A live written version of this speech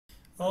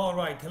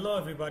Alright, hello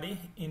everybody.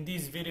 In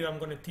this video I'm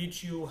going to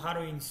teach you how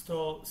to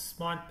install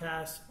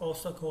SmartPass,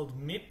 also called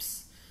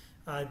MIPS.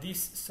 This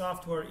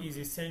software is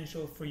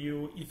essential for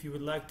you if you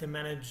would like to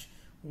manage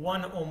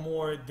one or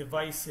more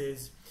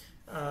devices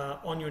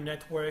on your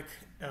network,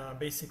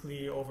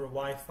 basically over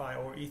Wi-Fi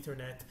or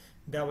Ethernet.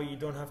 That way you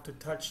don't have to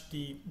touch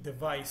the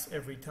device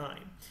every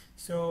time.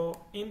 So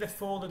in the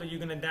folder that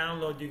you're going to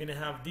download, you're going to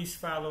have this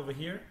file over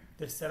here,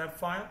 the setup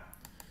file.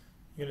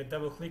 You're going to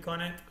double click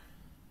on it.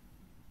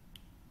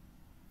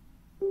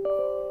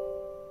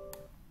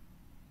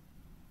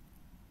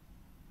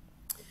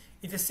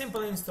 It's a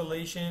simple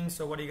installation,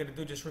 so what are you going to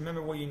do? Just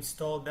remember where you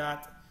installed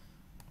that.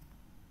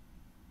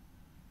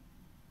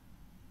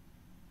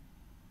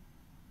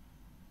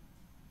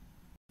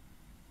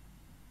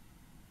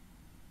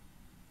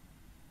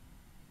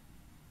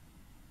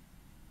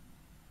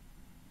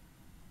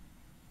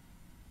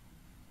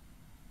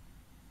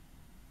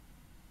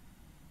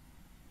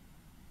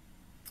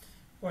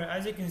 Well,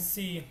 as you can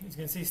see,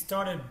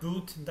 started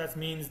boot. That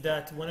means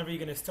that whenever you're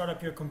going to start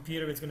up your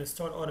computer, it's going to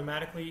start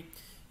automatically. You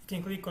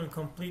can click on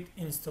complete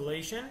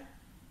installation.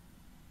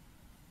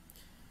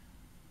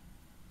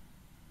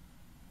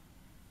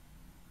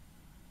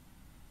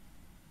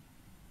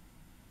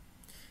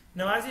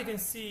 Now, as you can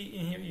see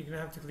in here, you're going to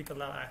have to click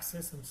allow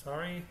access. I'm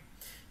sorry.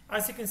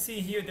 As you can see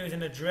here, there's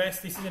an address.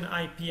 This is an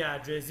IP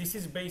address. This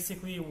is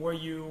basically where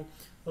you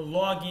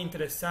log into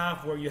the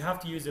software. You have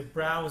to use a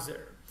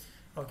browser.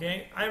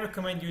 Okay, I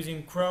recommend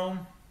using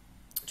Chrome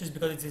just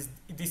because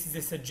this is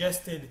a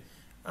suggested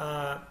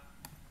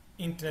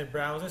internet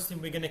browser. So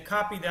we're going to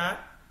copy that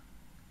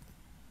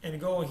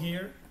and go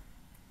here,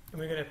 and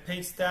we're going to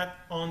paste that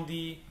on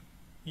the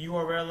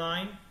URL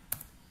line.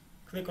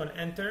 Click on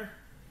enter.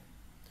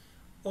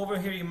 Over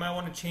here you might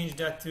want to change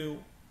that to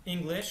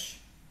English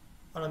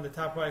on the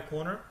top right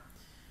corner.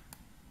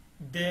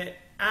 The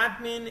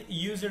admin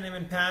username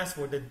and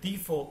password, the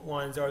default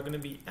ones, are going to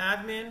be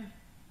admin,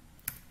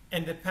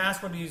 and the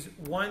password is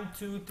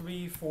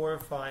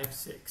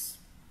 123456.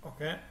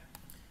 Okay,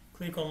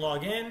 click on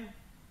login.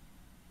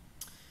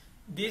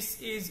 This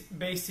is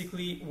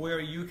basically where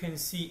you can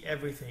see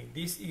everything.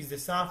 This is the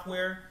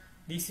software.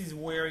 This is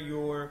where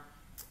your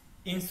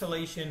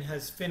installation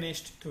has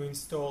finished to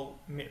install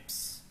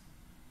MIPS.